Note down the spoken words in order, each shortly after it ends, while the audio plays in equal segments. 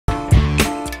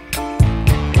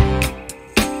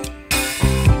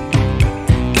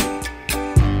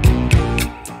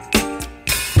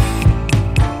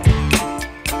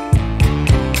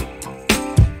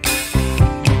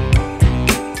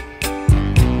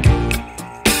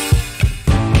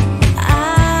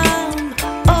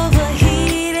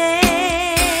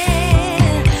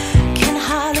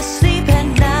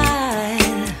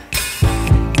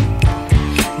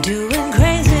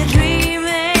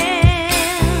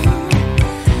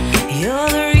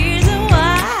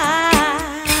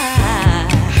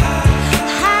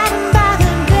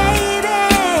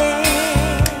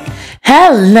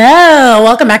Hello,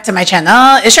 welcome back to my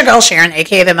channel. It's your girl Sharon,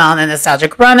 aka the Melanin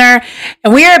Nostalgic Runner,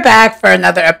 and we are back for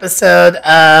another episode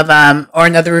of, or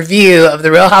another review of the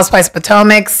Real Housewives of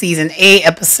Potomac, season 8,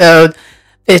 episode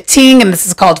 15, and this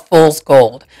is called Fool's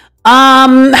Gold. How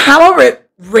I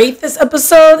rate this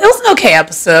episode? It was an okay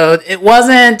episode. It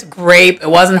wasn't great. It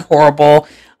wasn't horrible.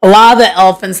 A lot of the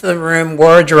elephants in the room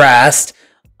were addressed,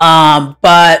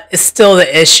 but it's still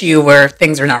the issue where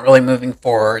things are not really moving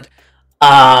forward.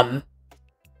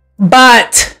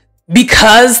 But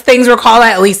because things were called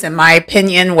out, at least in my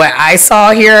opinion, what I saw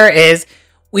here is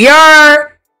we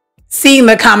are seeing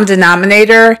the common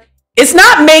denominator. It's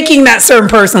not making that certain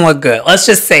person look good. Let's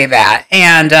just say that.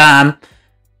 And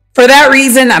for that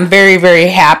reason, I'm very, very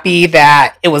happy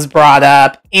that it was brought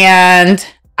up. And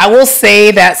I will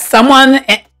say that someone,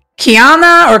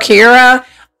 Kiana or Kiera,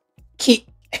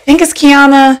 I think it's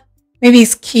Kiana, maybe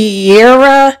it's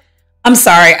Kiera. I'm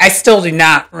sorry, I still do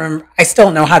not remember. I still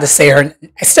don't know how to say her.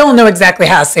 I still don't know exactly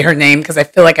how to say her name because I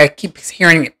feel like I keep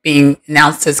hearing it being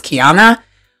announced as Kiana.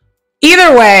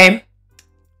 Either way,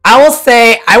 I will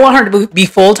say I want her to be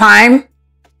full-time.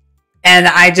 And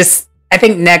I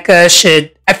think NECA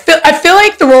should, I feel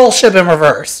like the role should have been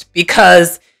reversed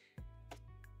because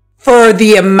for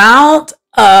the amount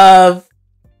of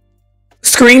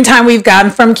screen time we've gotten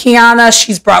from Kiana,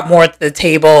 she's brought more to the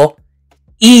table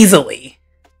easily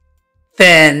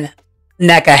than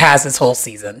NECA has this whole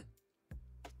season.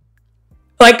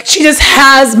 Like, she just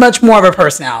has much more of a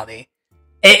personality.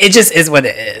 It just is what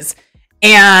it is.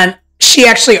 And she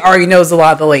actually already knows a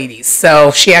lot of the ladies. So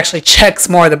she actually checks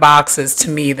more of the boxes to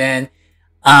me than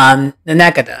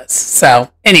NECA does.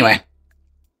 So anyway.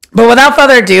 But without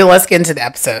further ado, let's get into the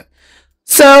episode.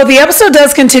 So the episode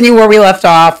does continue where we left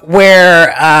off, where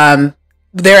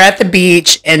they're at the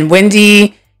beach and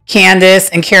Wendy, Candace,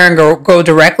 and Karen go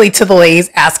directly to the ladies,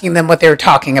 asking them what they were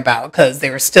talking about because they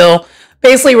were still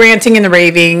basically ranting and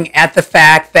raving at the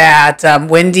fact that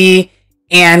Wendy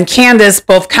and Candace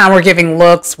both kind of were giving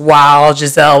looks while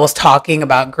Giselle was talking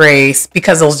about Grace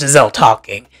because it was Giselle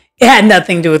talking. It had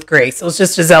nothing to do with Grace. It was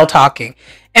just Giselle talking.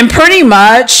 And pretty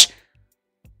much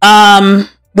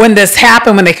when this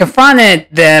happened, when they confronted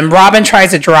them, Robin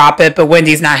tries to drop it, but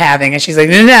Wendy's not having it. She's like,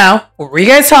 no, what were you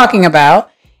guys talking about?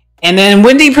 And then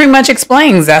Wendy pretty much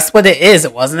explains that's what it is.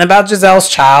 It wasn't about Giselle's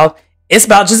child. It's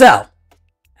about Giselle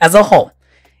as a whole.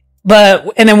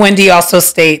 And then Wendy also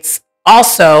states,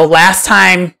 last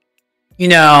time,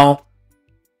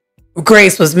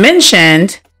 Grace was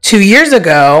mentioned 2 years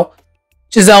ago,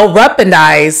 Giselle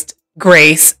weaponized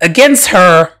Grace against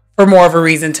her for more of a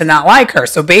reason to not like her.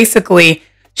 So basically,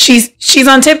 she's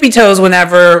on tippy toes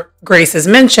whenever Grace is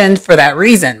mentioned for that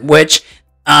reason, which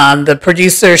the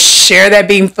producers share that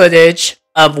beam footage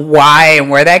of why and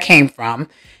where that came from.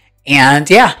 And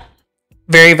yeah,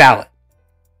 very valid.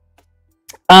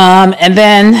 And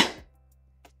then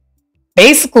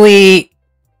basically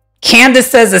Candace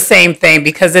says the same thing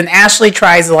because then Ashley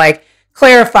tries to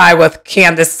clarify with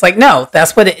Candace. It's like, no,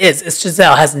 that's what it is. It's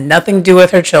Giselle. It has nothing to do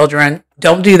with her children.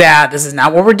 Don't do that. This is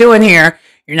not what we're doing here.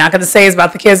 You're not going to say it's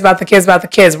about the kids, about the kids, about the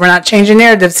kids. We're not changing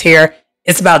narratives here.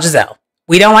 It's about Giselle.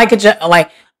 We don't like it.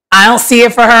 I don't see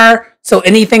it for her. So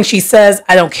anything she says,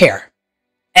 I don't care.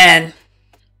 And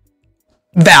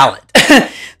valid.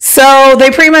 So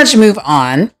they pretty much move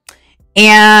on.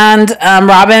 And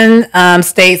Robin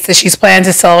states that she's planning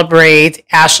to celebrate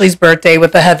Ashley's birthday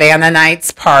with the Havana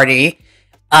Nights party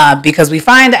because we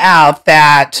find out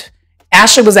that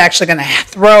Ashley was actually going to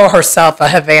throw herself a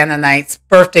Havana Nights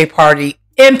birthday party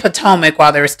in Potomac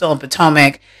while they were still in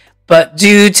Potomac. But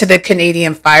due to the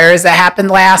Canadian fires that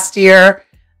happened last year,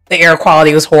 the air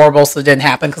quality was horrible, so it didn't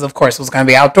happen because, of course, it was going to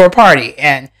be an outdoor party.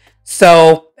 And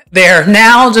so they're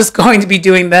now just going to be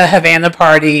doing the Havana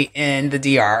party in the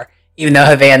DR, even though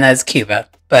Havana is Cuba.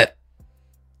 But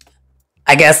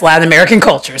I guess Latin American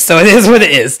culture, so it is what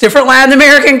it is. Different Latin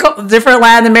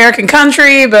American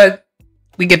country, but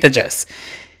we get the gist.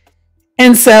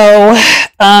 And so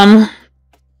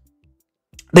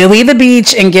they leave the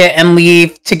beach and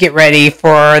leave to get ready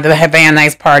for the Havana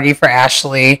Nights party for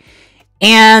Ashley.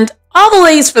 And all the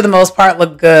ladies, for the most part,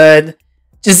 look good.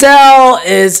 Giselle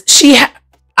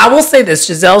I will say this,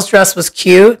 Giselle's dress was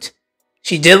cute.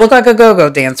 She did look like a go-go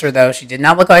dancer, though. She did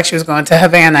not look like she was going to a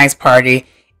Havana Nights party.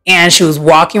 And she was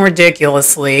walking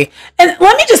ridiculously. And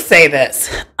let me just say this.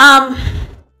 For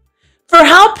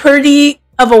how pretty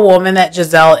of a woman that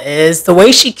Giselle is, the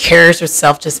way she carries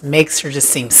herself just makes her just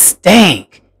seem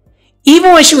stank.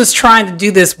 Even when she was trying to do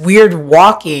this weird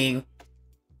walking,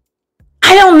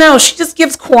 I don't know. She just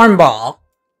gives cornball.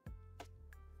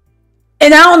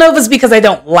 And I don't know if it's because I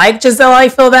don't like Giselle, I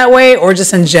feel that way, or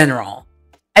just in general.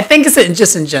 I think it's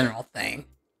just in general thing.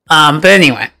 But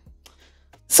anyway,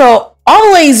 so all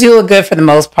the ladies do look good for the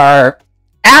most part.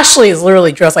 Ashley is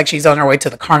literally dressed like she's on her way to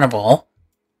the carnival,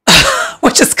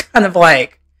 which is kind of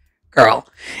like, girl.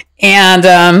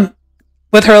 And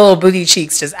with her little booty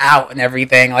cheeks just out and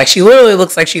everything. Like, she literally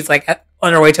looks like she's like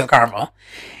on her way to the carnival.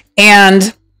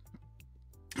 And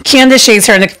Candace shades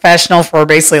her in the confessional for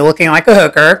basically looking like a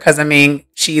hooker. Because, I mean,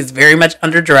 she's very much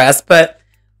underdressed. But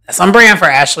that's on brand for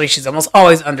Ashley. She's almost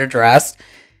always underdressed.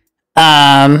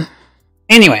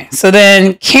 Anyway, so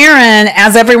then Karen,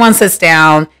 as everyone sits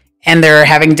down and they're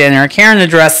having dinner, Karen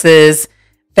addresses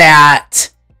that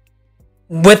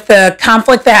with the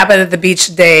conflict that happened at the beach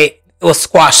today, it was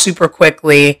squashed super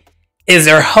quickly. Is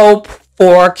there hope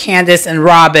for Candace and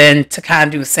Robin to kind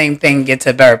of do the same thing and get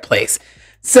to a better place?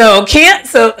 So Karen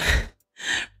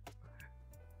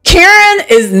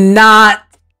is not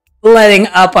letting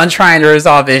up on trying to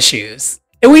resolve issues.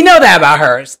 And we know that about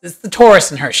her. It's the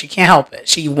Taurus in her. She can't help it.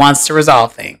 She wants to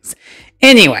resolve things.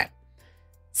 Anyway,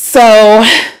 so,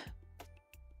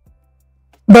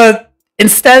 but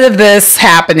instead of this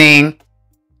happening,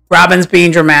 Robin's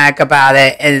being dramatic about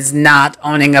it and is not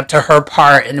owning up to her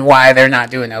part and why they're not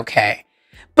doing okay.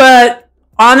 But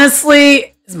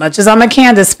honestly, as much as I'm a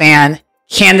Candace fan,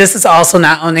 Candace is also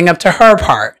not owning up to her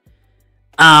part.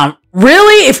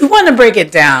 Really, if we want to break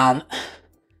it down,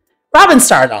 Robin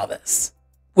started all this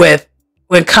with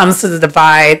when it comes to the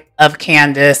divide of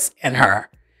Candace and her.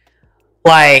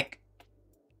 Like,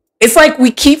 it's like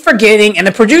we keep forgetting, and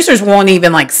the producers won't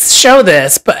even like show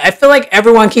this, but I feel like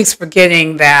everyone keeps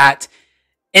forgetting that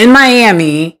in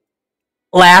Miami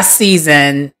last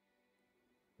season,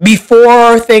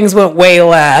 before things went way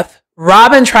left,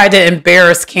 Robin tried to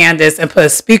embarrass Candace and put a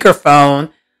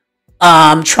speakerphone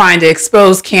trying to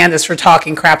expose Candace for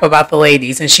talking crap about the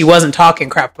ladies. And she wasn't talking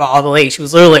crap about all the ladies. She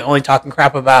was literally only talking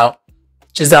crap about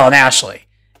Giselle and Ashley.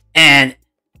 And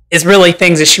it's really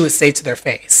things that she would say to their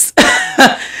face.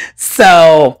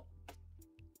 So,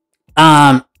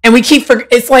 and we keep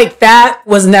it's like that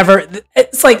was never,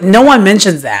 it's like no one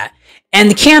mentions that.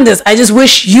 And Candace, I just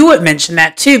wish you would mention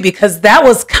that too, because that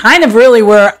was kind of really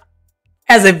where,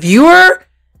 as a viewer,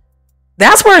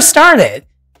 that's where it started.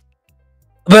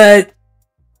 But,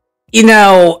 you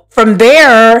know, from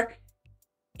there,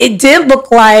 it did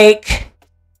look like,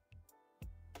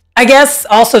 I guess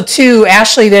also too,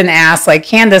 Ashley didn't ask, like,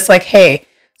 Candace, like, hey,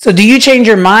 so do you change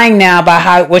your mind now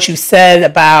about what you said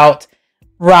about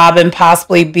Robin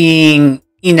possibly being,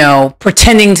 you know,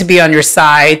 pretending to be on your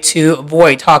side to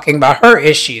avoid talking about her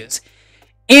issues?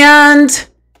 And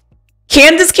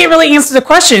Candace can't really answer the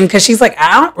question because she's like,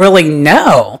 I don't really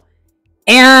know.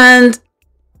 And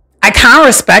I kind of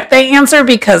respect that answer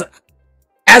because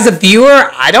as a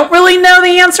viewer, I don't really know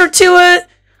the answer to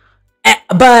it.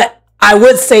 But I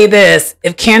would say this,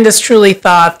 if Candace truly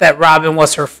thought that Robin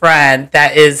was her friend,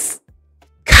 that is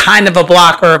kind of a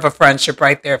blocker of a friendship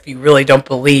right there. If you really don't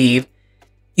believe,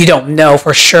 you don't know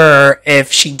for sure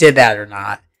if she did that or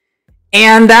not.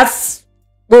 And that's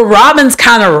where Robin's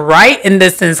kind of right in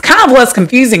this, and it's kind of less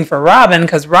confusing for Robin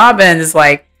because Robin is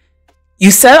like,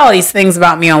 you said all these things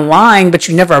about me online, but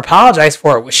you never apologized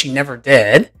for it, which she never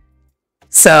did.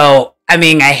 So, I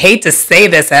mean, I hate to say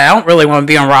this, I don't really want to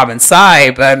be on Robin's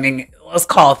side, but I mean, let's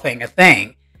call a thing a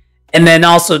thing. And then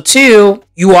also, too,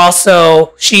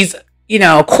 she's, you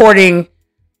know, according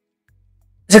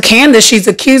to Candace, she's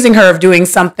accusing her of doing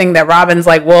something that Robin's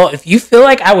like, well, if you feel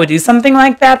like I would do something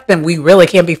like that, then we really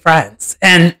can't be friends.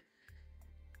 And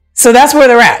so that's where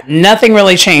they're at. Nothing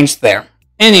really changed there.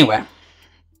 Anyway,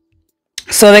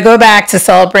 so they go back to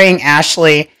celebrating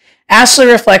Ashley. Ashley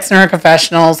reflects in her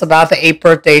confessionals about the 8th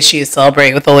birthday she is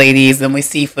celebrating with the ladies, and we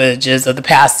see footages of the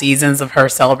past seasons of her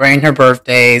celebrating her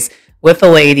birthdays with the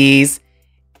ladies.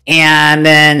 And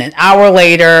then an hour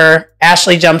later,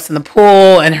 Ashley jumps in the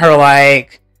pool in her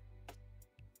like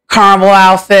carnival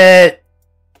outfit,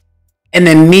 and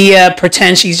then Mia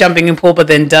pretends she's jumping in the pool but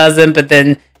then doesn't, but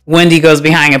then Wendy goes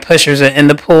behind and pushes her in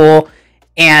the pool,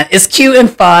 and it's cute and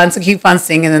fun. It's a cute fun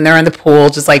scene, and then they're in the pool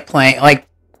just like playing, like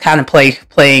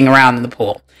playing around in the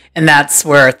pool. And that's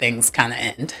where things kind of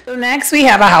end. So next we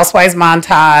have a Housewives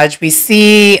montage. We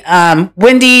see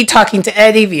Wendy talking to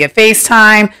Eddie via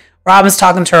FaceTime. Robin's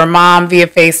talking to her mom via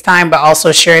FaceTime, but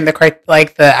also sharing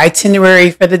the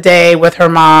itinerary for the day with her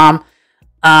mom.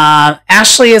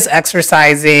 Ashley is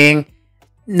exercising.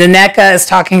 Naneka is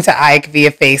talking to Ike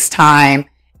via FaceTime.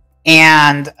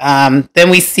 And then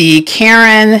we see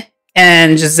Karen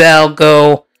and Giselle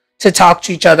go to talk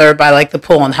to each other by like the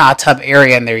pool and hot tub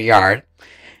area in their yard.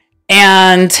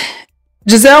 And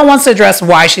Giselle wants to address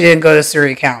why she didn't go to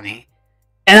Surrey County.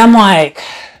 And I'm like,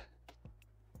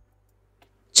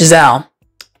 Giselle,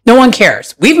 no one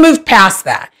cares. We've moved past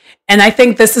that. And I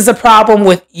think this is a problem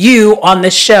with you on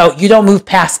this show. You don't move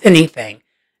past anything.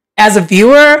 As a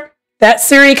viewer, that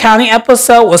Surrey County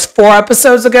episode was 4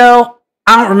 episodes ago.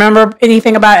 I don't remember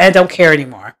anything about it. I don't care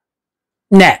anymore.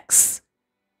 Next.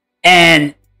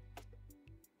 And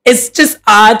it's just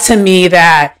odd to me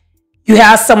that you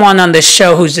have someone on the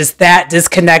show who's just that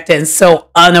disconnected and so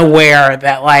unaware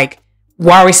that, like,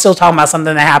 why are we still talking about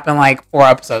something that happened like 4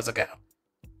 episodes ago?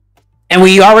 And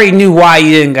we already knew why you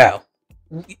didn't go.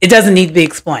 It doesn't need to be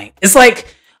explained. It's like,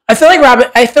 I feel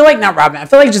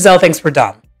like Giselle thinks we're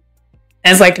dumb.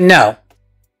 And it's like, no.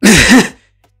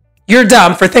 You're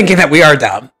dumb for thinking that we are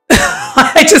dumb.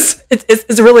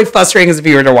 It's really frustrating as a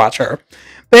viewer to watch her.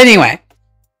 But anyway.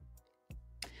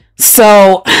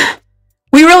 So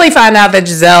we really find out that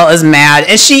Giselle is mad.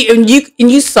 And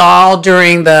you saw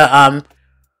during the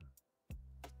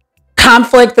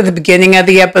conflict at the beginning of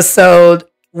the episode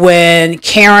when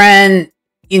Karen,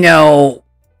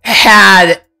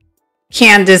 had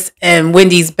Candace and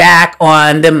Wendy's back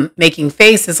on them making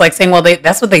faces, like saying, well,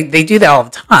 that's what they do that all the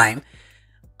time.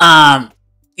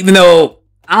 Even though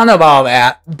I don't know about all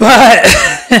that,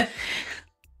 but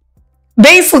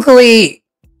basically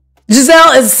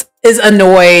Giselle is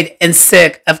annoyed and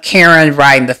sick of Karen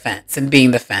riding the fence and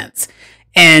being the fence.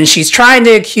 And she's trying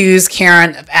to accuse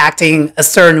Karen of acting a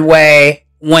certain way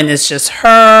when it's just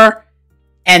her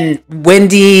and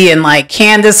Wendy and like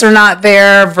Candace are not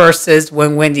there versus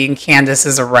when Wendy and Candace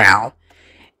is around.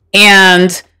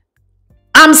 And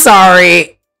I'm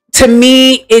sorry, to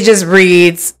me, it just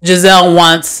reads Giselle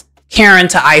wants Karen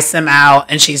to ice him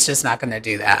out and she's just not going to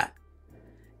do that.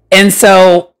 And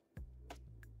so,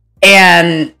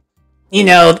 Karen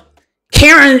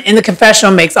in the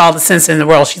confessional makes all the sense in the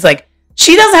world. She's like,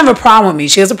 she doesn't have a problem with me.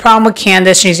 She has a problem with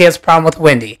Candace. She has a problem with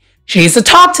Wendy. She needs to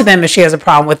talk to them if she has a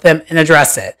problem with them and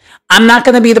address it. I'm not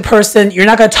going to be the person. You're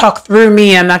not going to talk through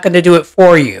me. I'm not going to do it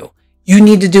for you. You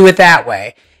need to do it that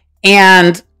way.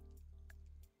 And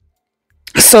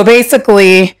so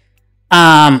basically,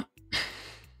 Karen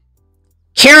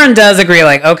does agree,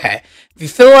 like, okay, if you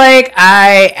feel like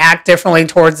I act differently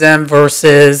towards them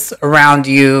versus around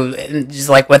you and just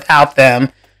like without them,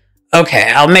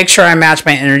 okay, I'll make sure I match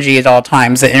my energy at all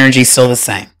times. The energy's still the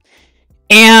same.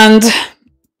 And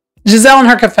Giselle in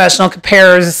her confessional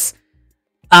compares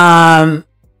Karen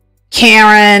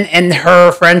and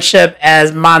her friendship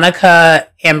as Monica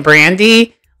and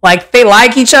Brandy. Like, they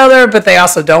like each other, but they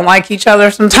also don't like each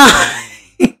other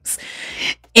sometimes.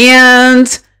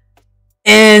 And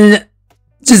in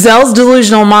Giselle's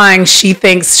delusional mind, she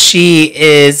thinks she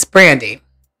is Brandy.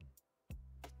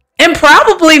 And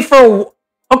probably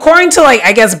according to, like,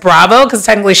 I guess Bravo, because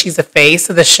technically she's the face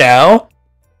of the show.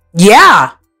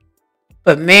 Yeah.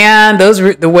 But man,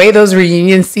 the way those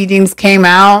reunion seedings came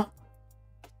out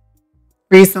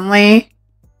recently,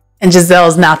 and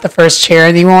Giselle's not the first chair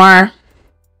anymore,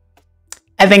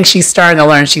 I think she's starting to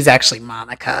learn she's actually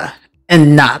Monica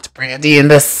and not Brandy in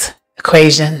this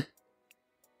equation.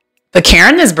 But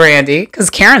Karen is Brandy, because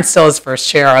Karen still is first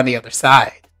chair on the other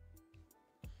side.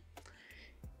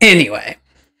 Anyway,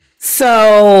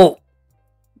 so,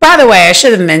 by the way, I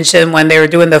should have mentioned when they were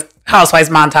doing the Housewives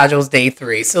montage, it was day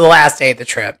 3, so the last day of the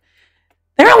trip.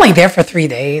 They're only there for 3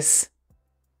 days.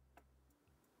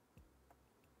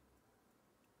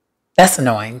 That's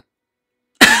annoying.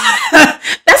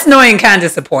 That's annoying and kind of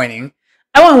disappointing.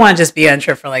 I wouldn't want to just be on a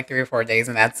trip for like 3 or 4 days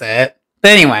and that's it.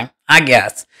 But anyway, I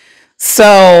guess.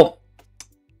 So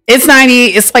it's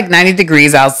like 90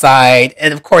 degrees outside.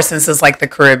 And of course, since it's like the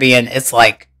Caribbean, it's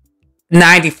like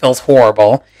 90 feels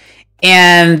horrible.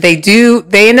 And they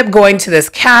end up going to this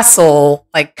castle,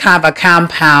 like kind of a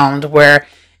compound where,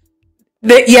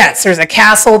 yes, there's a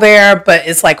castle there, but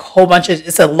it's like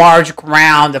it's a large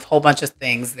ground of a whole bunch of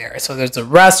things there. So there's a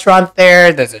restaurant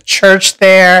there, there's a church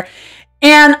there.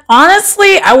 And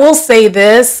honestly, I will say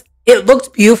this, it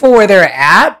looked beautiful where they're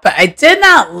at, but I did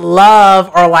not love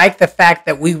or like the fact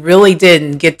that we really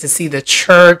didn't get to see the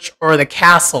church or the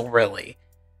castle really.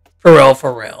 For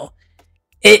real.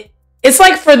 It's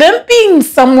like for them being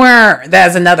somewhere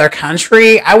that is another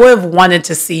country, I would have wanted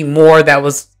to see more that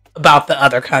was about the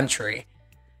other country.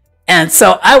 And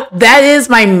so that is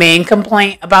my main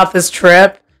complaint about this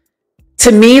trip.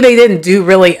 To me, they didn't do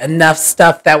really enough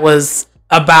stuff that was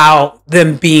about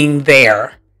them being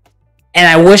there. And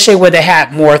I wish they would have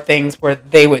had more things where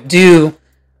they would do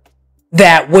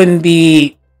that wouldn't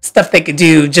be stuff they could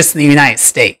do just in the United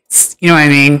States. You know what I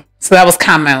mean? So that was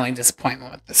kind of my only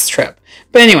disappointment with this trip.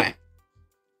 But anyway.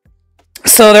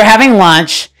 So they're having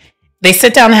lunch. They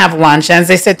sit down and have lunch. And as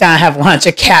they sit down and have lunch,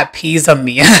 a cat pees on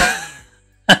Mia.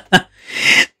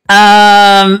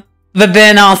 But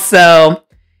then also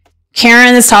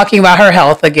Karen is talking about her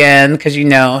health again because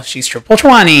she's triple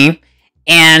 20,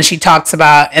 and she talks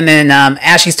about, and then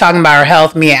as she's talking about her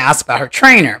health, Mia asks about her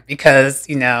trainer because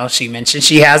she mentioned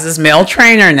she has this male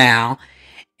trainer now,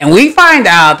 and we find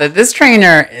out that this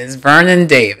trainer is Vernon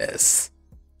Davis.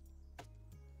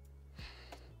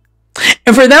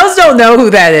 And for those who don't know who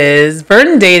that is,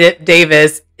 Vernon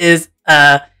Davis is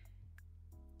a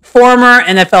former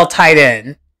NFL tight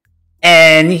end.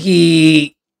 And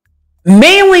he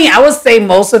mainly, I would say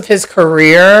most of his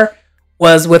career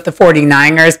was with the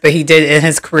 49ers, but he did in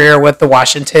his career with the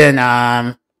Washington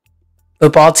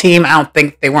football team. I don't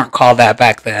think they weren't called that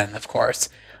back then, of course.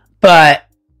 But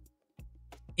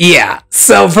yeah,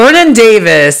 so Vernon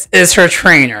Davis is her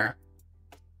trainer.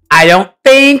 I don't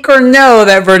think or know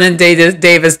that Vernon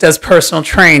Davis does personal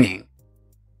training.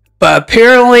 But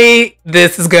apparently,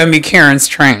 this is going to be Karen's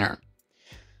trainer.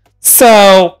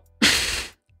 So,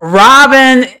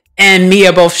 Robin and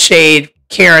Mia both shade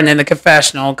Karen in the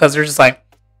confessional because they're just like,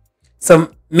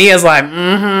 so Mia's like,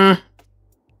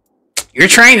 you're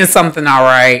training something, all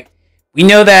right. We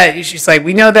know that. She's like,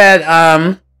 we know that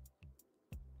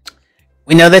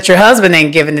your husband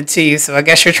ain't giving it to you, so I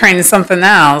guess you're training something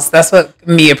else. That's what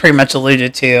Mia pretty much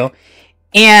alluded to.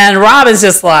 And Robin's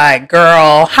just like,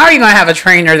 girl, how are you going to have a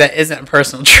trainer that isn't a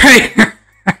personal trainer?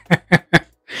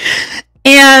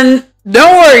 And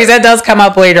no worries, that does come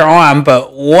up later on.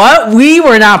 But what we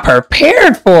were not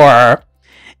prepared for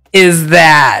is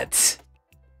that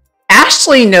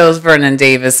Ashley knows Vernon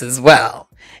Davis as well.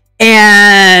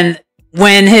 And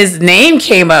when his name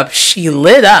came up, she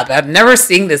lit up. I've never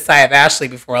seen this side of Ashley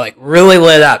before, like really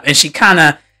lit up. And she kind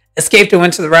of escaped and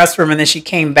went to the restroom, and then she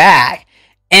came back.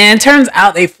 And it turns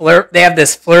out they have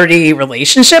this flirty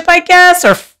relationship, I guess,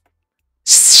 or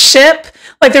ship.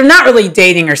 Like they're not really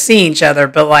dating or seeing each other,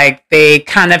 but like they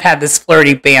kind of have this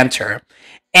flirty banter.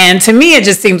 And to me, it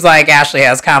just seems like Ashley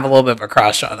has kind of a little bit of a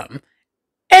crush on him.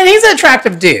 And he's an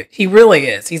attractive dude. He really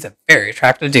is. He's a very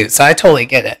attractive dude. So I totally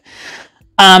get it.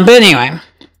 But anyway.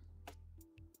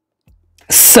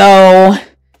 So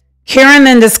Karen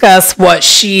then discussed what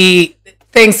she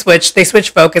thinks, they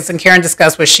switch focus, and Karen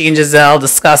discussed what she and Giselle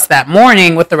discussed that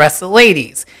morning with the rest of the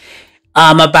ladies.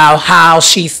 About how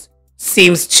she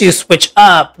seems to switch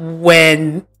up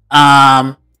when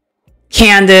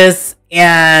Candace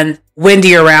and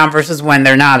Wendy are around versus when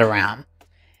they're not around.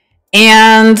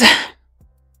 And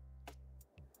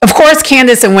of course,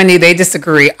 Candace and Wendy, they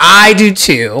disagree. I do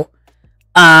too.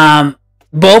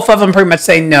 Both of them pretty much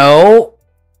say no.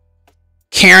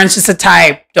 Karen's just a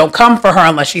type, don't come for her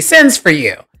unless she sends for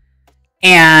you.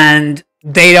 And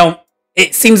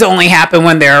it seems to only happen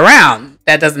when they're around.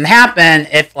 That doesn't happen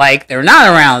if like they're not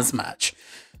around as much.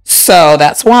 So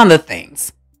that's one of the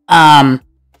things. And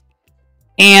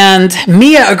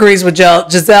Mia agrees with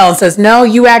Giselle and says, no,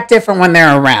 you act different when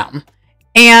they're around.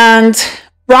 And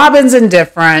Robin's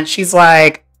indifferent. She's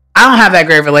like, I don't have that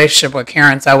great relationship with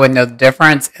Karen, so I wouldn't know the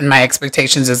difference, and my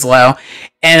expectations is low.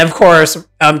 And of course,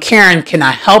 Karen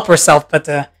cannot help herself but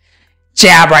to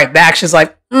jab right back. She's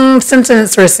like,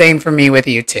 sentence the same for me with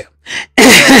you too.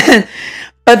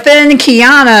 But then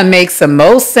Kiana makes the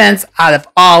most sense out of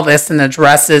all this and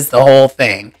addresses the whole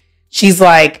thing. She's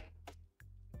like,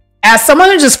 as someone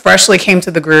who just freshly came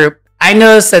to the group, I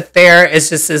noticed that there is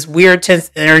just this weird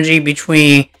tense energy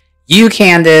between you,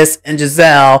 Candace, and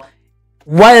Giselle.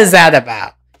 What is that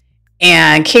about?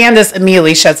 And Candace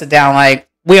immediately shuts it down like,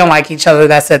 we don't like each other.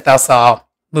 That's it. That's all.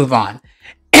 Move on.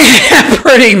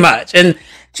 Pretty much. And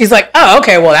she's like, oh,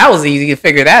 okay. Well, that was easy to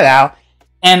figure that out.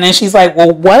 And then she's like,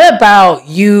 well, what about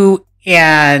you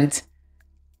and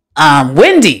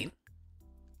Wendy?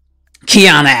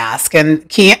 Kiana asked.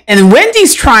 And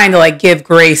Wendy's trying to like give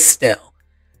grace still.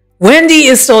 Wendy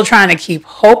is still trying to keep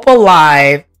hope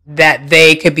alive that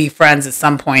they could be friends at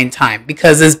some point in time,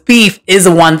 because this beef is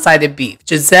a one-sided beef.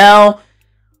 Giselle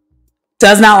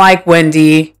does not like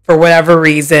Wendy for whatever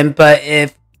reason, but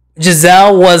if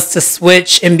Giselle was to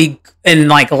switch and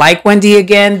like Wendy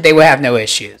again, they would have no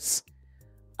issues.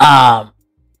 And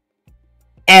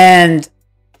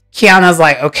Kiana's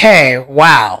like, okay,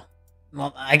 wow.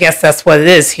 Well, I guess that's what it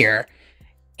is here.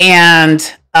 And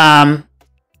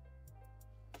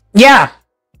yeah,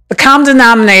 the common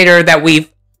denominator that we've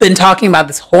been talking about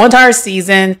this whole entire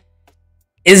season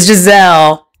is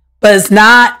Giselle, but it's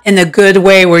not in a good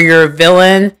way where you're a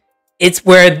villain. It's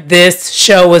where this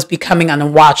show was becoming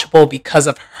unwatchable because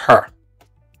of her.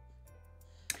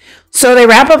 So they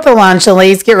wrap up the lunch. The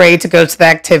ladies get ready to go to the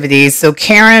activities. So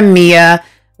Karen, Mia,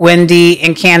 Wendy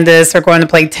and Candace are going to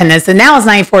play tennis, and now it's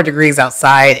 94 degrees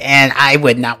outside, and I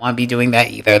would not want to be doing that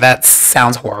either. That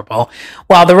sounds horrible.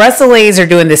 While the rest of the ladies are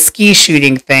doing the ski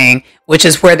shooting thing, which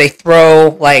is where they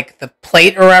throw like the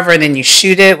plate or whatever, and then you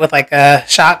shoot it with like a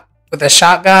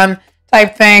shotgun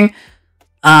type thing.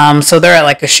 So they're at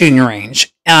like a shooting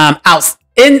range.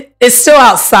 It's still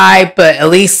outside, but at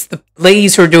least the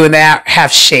ladies who are doing that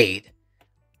have shade.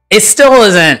 It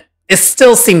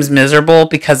still seems miserable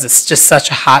because it's just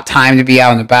such a hot time to be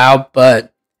out and about,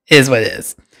 but it is what it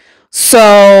is.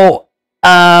 So,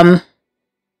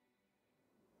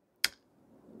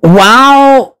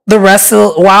 while it's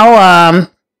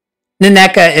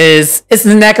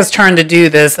Naneka's turn to do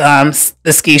this,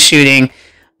 the ski shooting,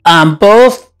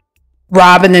 both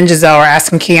Robin and Giselle are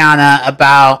asking Kiana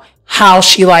about how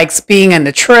she likes being in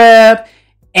the trip,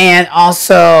 and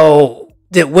also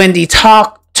did Wendy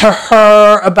talk to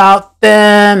her about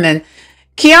them, and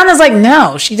Kiana's like,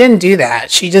 no, she didn't do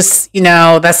that. She just,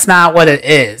 that's not what it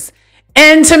is.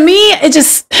 And to me,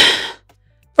 it's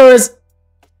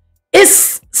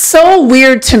so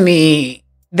weird to me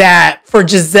that for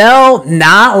Giselle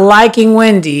not liking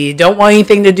Wendy, don't want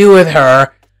anything to do with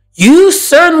her, you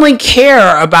certainly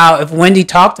care about if Wendy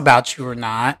talked about you or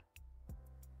not.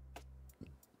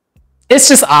 It's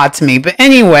just odd to me. But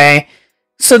anyway,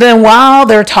 so then while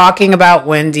they're talking about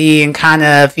Wendy and kind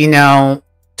of,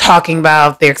 talking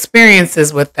about their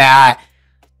experiences with that,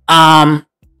 Naneka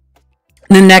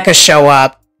show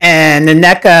up, and then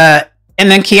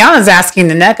Kiana's asking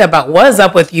Naneka about what is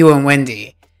up with you and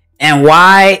Wendy, and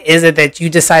why is it that you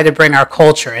decided to bring our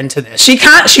culture into this? She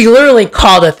literally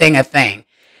called a thing a thing.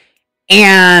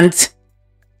 And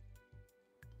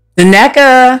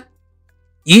Naneka,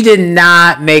 you did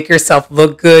not make yourself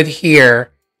look good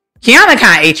here. Kiana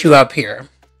kind of ate you up here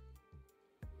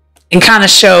and kind of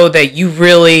showed that you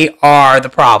really are the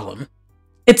problem.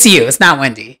 It's you. It's not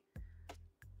Wendy.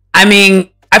 I mean,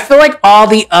 I feel like all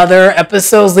the other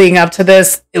episodes leading up to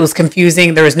this, it was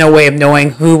confusing. There was no way of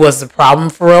knowing who was the problem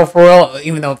for real.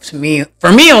 Even though for me,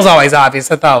 it was always obvious.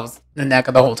 I thought it was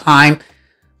Naneka the whole time.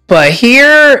 But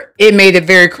here, it made it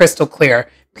very crystal clear.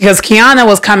 Because Kiana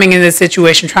was coming in this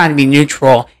situation trying to be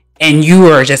neutral, and you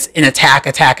were just in attack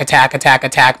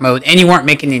mode, and you weren't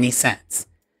making any sense.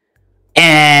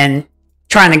 And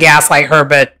trying to gaslight her,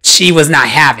 but she was not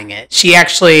having it.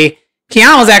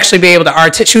 Kiana was actually able to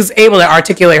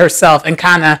articulate herself and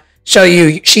kind of show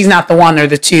you she's not the one or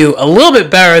the two a little bit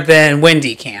better than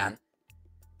Wendy can.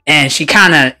 And she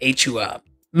kind of ate you up.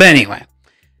 But anyway,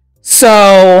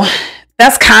 so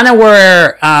that's kind of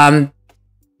where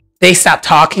they stop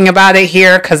talking about it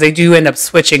here, because they do end up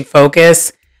switching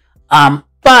focus.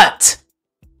 But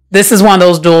this is one of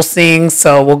those dual scenes,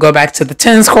 so we'll go back to the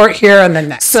tennis court here and then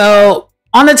next. So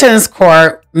on the tennis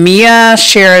court, Mia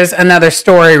shares another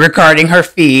story regarding her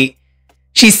feet.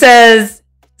 She says,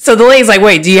 so the lady's like,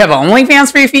 wait, do you have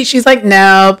OnlyFans for your feet? She's like,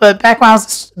 no, but back when I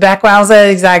was an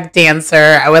exact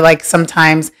dancer, I would like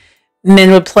sometimes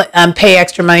men would pay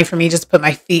extra money for me just to put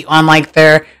my feet on like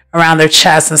around their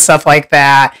chest and stuff like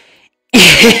that.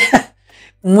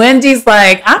 Wendy's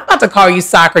like, I'm about to call you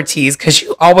Socrates because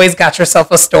you always got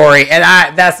yourself a story. And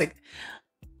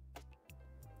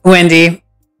Wendy,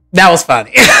 that was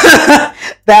funny.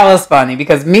 That was funny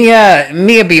because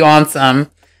Mia be on some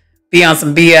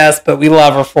BS, but we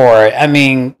love her for it. I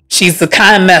mean, she's the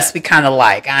kind of mess we kind of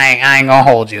like. I ain't gonna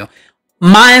hold you.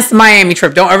 Minus the Miami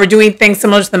trip. Don't ever do anything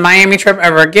similar to the Miami trip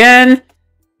ever again.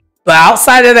 But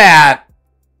outside of that,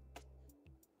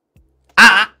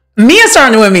 Mia's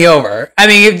starting to win me over. I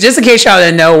mean, just in case y'all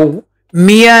didn't know,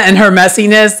 Mia and her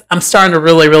messiness, I'm starting to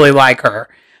really, really like her.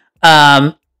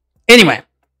 Anyway,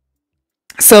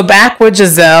 so back with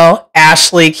Giselle,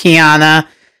 Ashley, Kiana,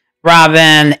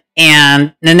 Robin,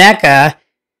 and Naneka.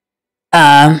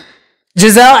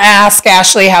 Giselle asks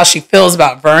Ashley how she feels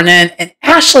about Vernon, and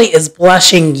Ashley is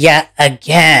blushing yet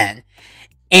again.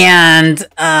 And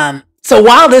so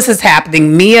while this is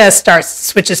happening, Mia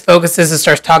switches focuses and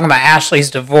starts talking about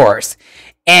Ashley's divorce.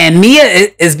 And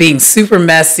Mia is being super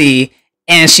messy,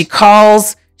 and she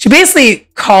basically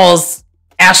calls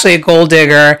Ashley a gold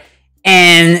digger,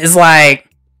 and is like,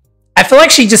 I feel like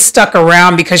she just stuck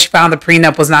around because she found the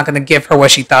prenup was not going to give her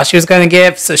what she thought she was going to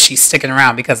give, so she's sticking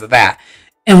around because of that.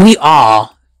 And we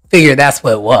all figured that's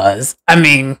what it was. I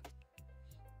mean,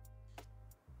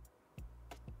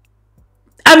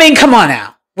 come on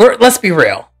now. Let's be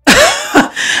real.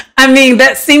 I mean,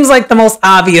 that seems like the most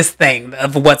obvious thing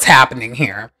of what's happening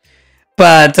here.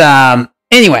 But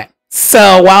anyway,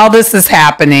 so while this is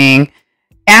happening,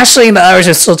 Ashley and the others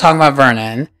are still talking about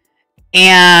Vernon.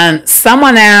 And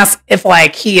someone asks if,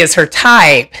 like, he is her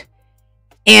type.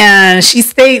 And she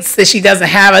states that she doesn't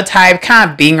have a type, kind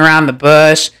of being around the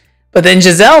bush. But then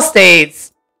Giselle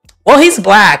states, well, he's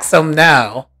black, so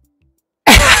no.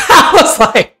 I was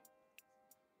like,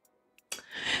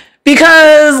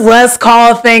 because let's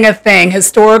call a thing a thing.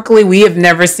 Historically, we have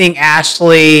never seen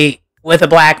Ashley with a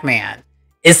black man.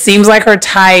 It seems like her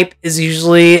type is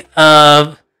usually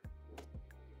of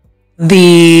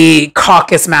the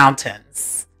Caucasus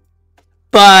Mountains.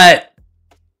 But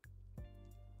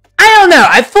I don't know.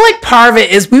 I feel like part of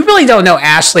it is we really don't know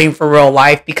Ashley for real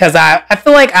life, because I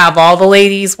feel like out of all the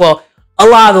ladies, well, a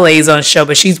lot of the ladies on the show,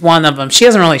 but she's one of them. She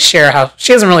doesn't really share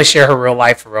her real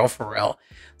life for real.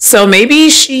 So maybe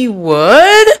she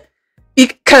would,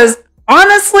 because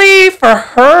honestly, for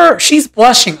her, she's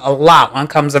blushing a lot when it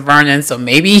comes to Vernon. So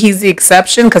maybe he's the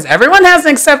exception, because everyone has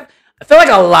an exception. I feel like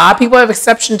a lot of people have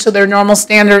exception to their normal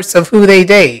standards of who they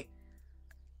date.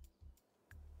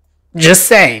 Just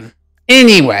saying.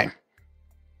 Anyway.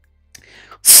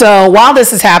 So while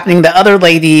this is happening, the other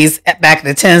ladies back at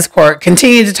the tennis court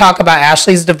continue to talk about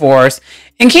Ashley's divorce.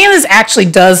 And Candace actually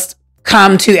does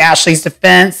come to Ashley's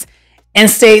defense and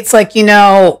states, like, you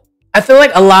know, I feel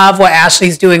like a lot of what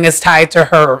Ashley's doing is tied to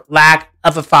her lack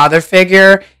of a father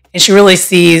figure. And she really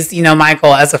sees, you know,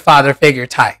 Michael as a father figure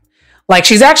type. Like,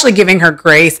 she's actually giving her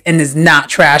grace and is not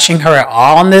trashing her at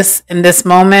all in this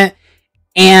moment.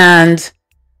 And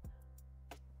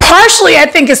partially, I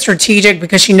think it's strategic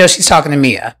because she knows she's talking to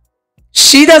Mia.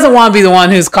 She doesn't want to be the one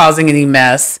who's causing any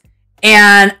mess.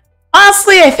 And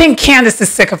honestly, I think Candace is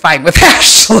sick of fighting with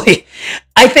Ashley.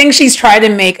 I think she's trying to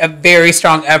make a very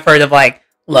strong effort of like,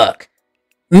 look,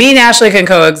 me and Ashley can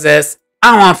coexist.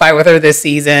 I don't want to fight with her this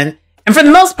season. And for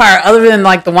the most part, other than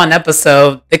like the one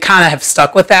episode, they kind of have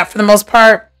stuck with that for the most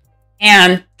part.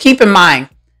 And keep in mind,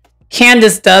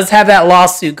 Candace does have that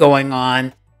lawsuit going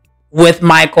on with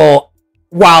Michael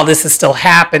while this is still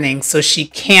happening. So she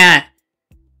can't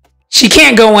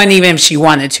go in even if she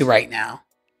wanted to right now,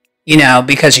 you know,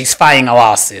 because she's fighting a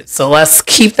lawsuit. So let's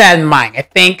keep that in mind. I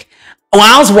think when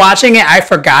I was watching it, I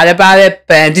forgot about it,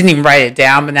 but I didn't even write it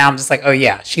down. But now I'm just like, oh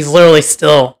yeah, she's literally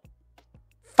still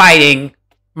fighting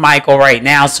Michael right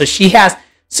now. So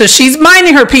she's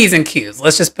minding her P's and Q's.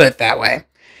 Let's just put it that way.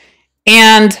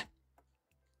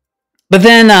 But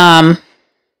then,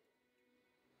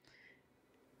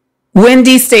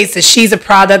 Wendy states that she's a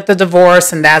product of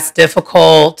divorce and that's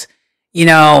difficult, you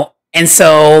know, and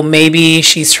so maybe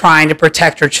she's trying to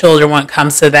protect her children when it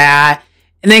comes to that.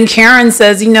 And then Karen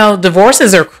says, you know,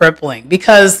 divorces are crippling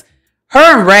because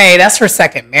her and Ray, that's her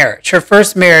second marriage. Her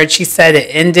first marriage, she said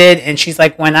it ended. And she's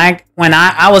like, when I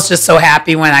was just so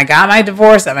happy when I got my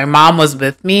divorce and my mom was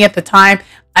with me at the time,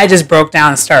 I just broke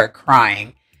down and started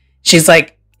crying. She's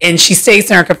like, and she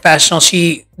states in her confessional,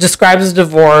 she describes the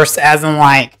divorce as in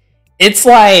like, it's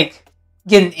like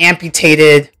getting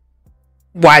amputated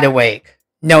wide awake,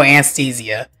 no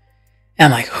anesthesia.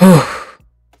 And I'm like, whew.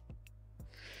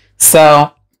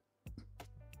 So,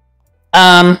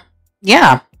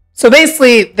 yeah. So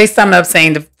basically, they sum up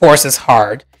saying divorce is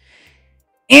hard.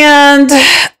 And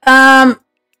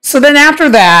so then after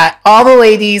that, all the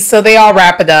ladies, so they all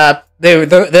wrap it up. The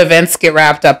events get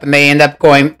wrapped up and they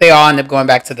all end up going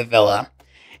back to the villa.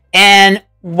 And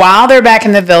while they're back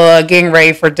in the villa getting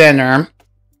ready for dinner,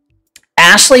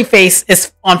 Ashley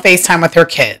is on FaceTime with her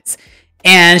kids.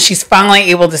 And she's finally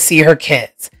able to see her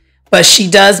kids. But she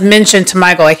does mention to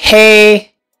Michael, like,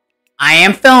 hey, I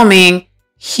am filming.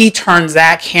 He turns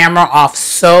that camera off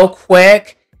so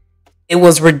quick. It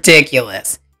was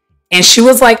ridiculous. And she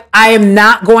was like, I am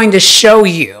not going to show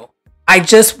you. I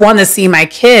just want to see my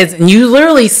kids. And you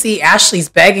literally see Ashley's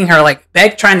begging her, like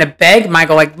trying to beg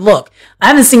Michael, like, look, I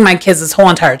haven't seen my kids this whole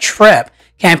entire trip.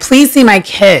 Can I please see my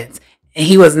kids? And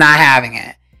he was not having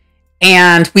it.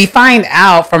 And we find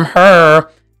out from her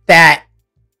that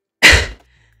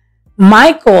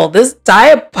Michael, this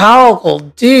diabolical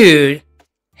dude,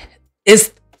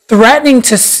 is threatening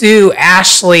to sue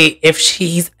Ashley if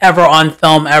she's ever on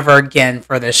film ever again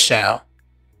for this show.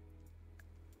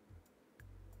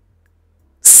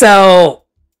 So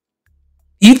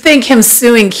you think him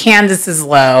suing Candace is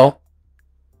low.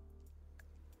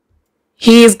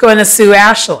 He's going to sue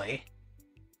Ashley.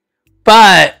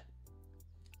 But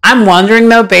I'm wondering,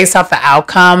 though, based off the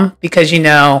outcome, because, you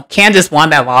know, Candace won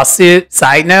that lawsuit,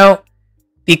 side note,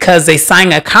 because they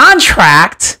signed a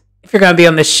contract, if you're going to be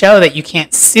on the show, that you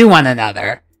can't sue one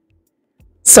another.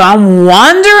 So I'm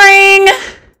wondering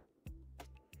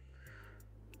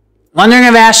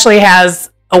if Ashley has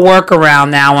a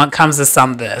workaround now when it comes to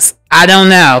some of this. I don't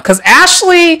know. Because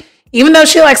Ashley, even though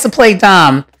she likes to play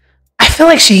dumb, I feel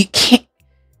like she can't.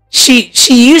 She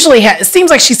usually has, it seems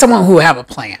like she's someone who will have a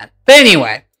plan. But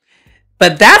anyway,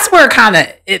 But that's where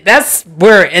that's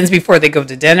where it ends before they go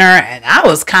to dinner. And I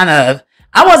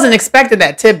wasn't expecting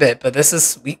that tidbit, but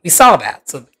we saw that.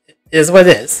 So it is what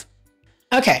it is.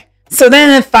 Okay. So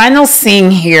then the final scene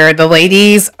here, the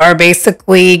ladies are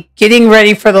basically getting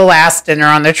ready for the last dinner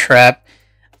on the trip.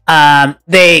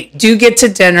 They do get to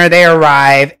dinner, they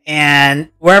arrive,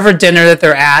 and wherever dinner that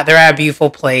they're at a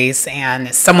beautiful place, and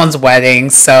it's someone's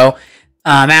wedding. So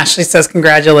Ashley says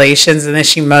congratulations, and then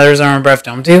she mutters on her breath,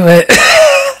 don't do it.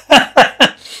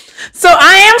 So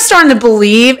I am starting to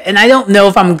believe, and I don't know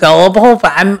if I'm gullible,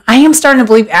 but I am starting to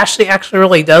believe Ashley actually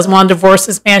really does want to divorce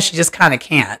this man. She just kind of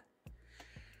can't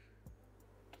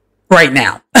right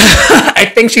now.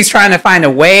 I think she's trying to find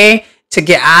a way to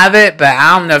get out of it, but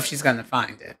I don't know if she's going to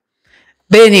find it.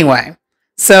 But anyway,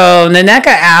 so Naneka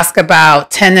asked about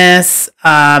tennis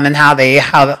and how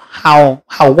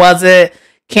was it?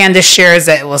 Candace shares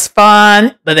that it was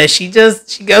fun, but then she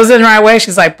goes in the right way.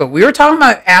 She's like, but we were talking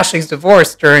about Ashley's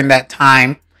divorce during that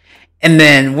time. And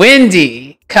then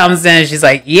Wendy comes in and she's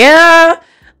like, yeah,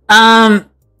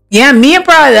 Mia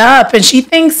brought it up, and she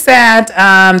thinks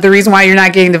that the reason why you're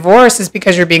not getting divorced is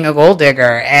because you're being a gold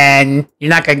digger and you're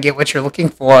not going to get what you're looking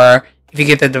for if you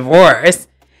get the divorce.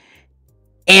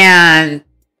 And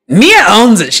Mia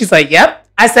owns it. She's like, yep,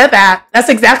 I said that. That's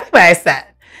exactly what I said.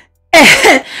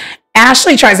 And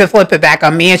Ashley tries to flip it back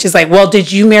on Mia. She's like, well,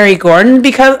 did you marry Gordon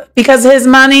because of his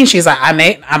money? She's like, I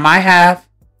might have,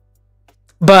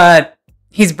 but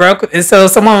he's broke. And so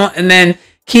and then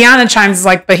Kiana chimes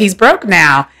like, but he's broke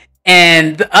now.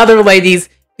 And the other ladies,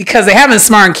 because they haven't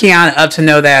smartened Kiana up to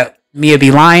know that Mia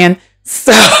be lying.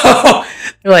 So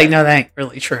they're like, no, that ain't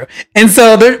really true. And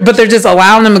so they're just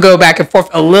allowing them to go back and forth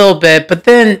a little bit. But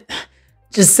then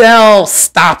Giselle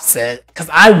stops it because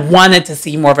I wanted to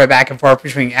see more of a back and forth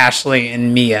between Ashley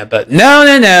and Mia. But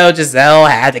no. Giselle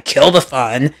had to kill the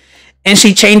fun. And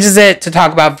she changes it to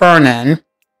talk about Vernon.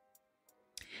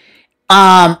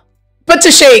 But to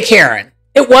shade Karen.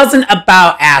 It wasn't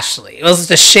about Ashley. It was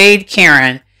to shade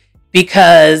Karen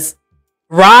because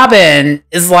Robin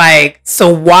is like,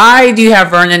 so why do you have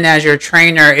Vernon as your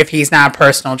trainer if he's not a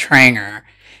personal trainer?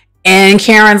 And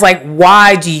Karen's like,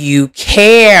 why do you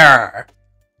care?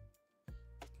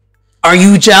 Are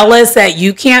you jealous that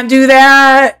you can't do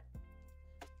that?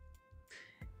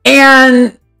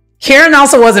 And Karen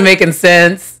also wasn't making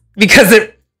sense because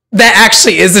that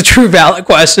actually is a true valid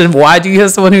question. Why do you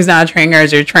have someone who's not a trainer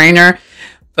as your trainer?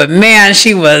 But man,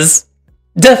 she was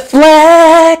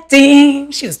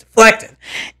deflecting. She was deflecting.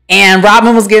 And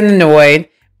Robin was getting annoyed.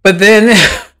 But then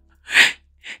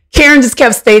Karen just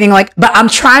kept stating like, but I'm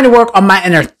trying to work on my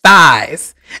inner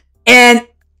thighs. And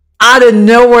out of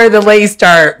nowhere, the lady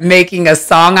started making a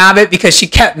song of it because she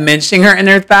kept mentioning her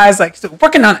inner thighs. Like, so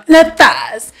working on inner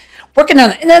thighs. Working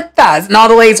on the inner thighs. And all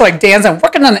the ladies were like dancing,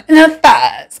 working on the inner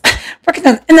thighs. Working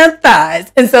on the inner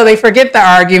thighs. And so they forget the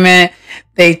argument.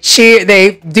 They cheer,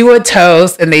 they do a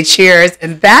toast, and they cheers.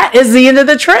 And that is the end of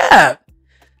the trip.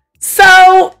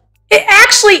 So it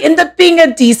actually ended up being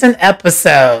a decent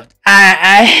episode.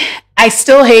 I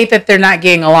still hate that they're not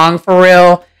getting along for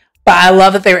real. But I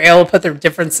love that they were able to put their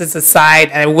differences aside.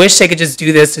 And I wish they could just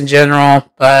do this in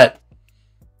general. But,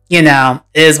 you know,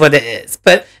 it is what it is.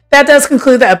 But that does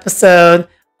conclude the episode.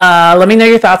 Let me know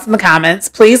your thoughts in the comments.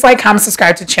 Please like, comment,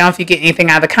 subscribe to the channel if you get anything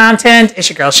out of the content. It's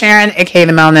your girl Sharon, aka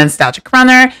the Melanin Nostalgic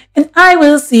Runner. And I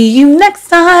will see you next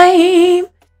time.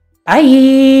 Bye.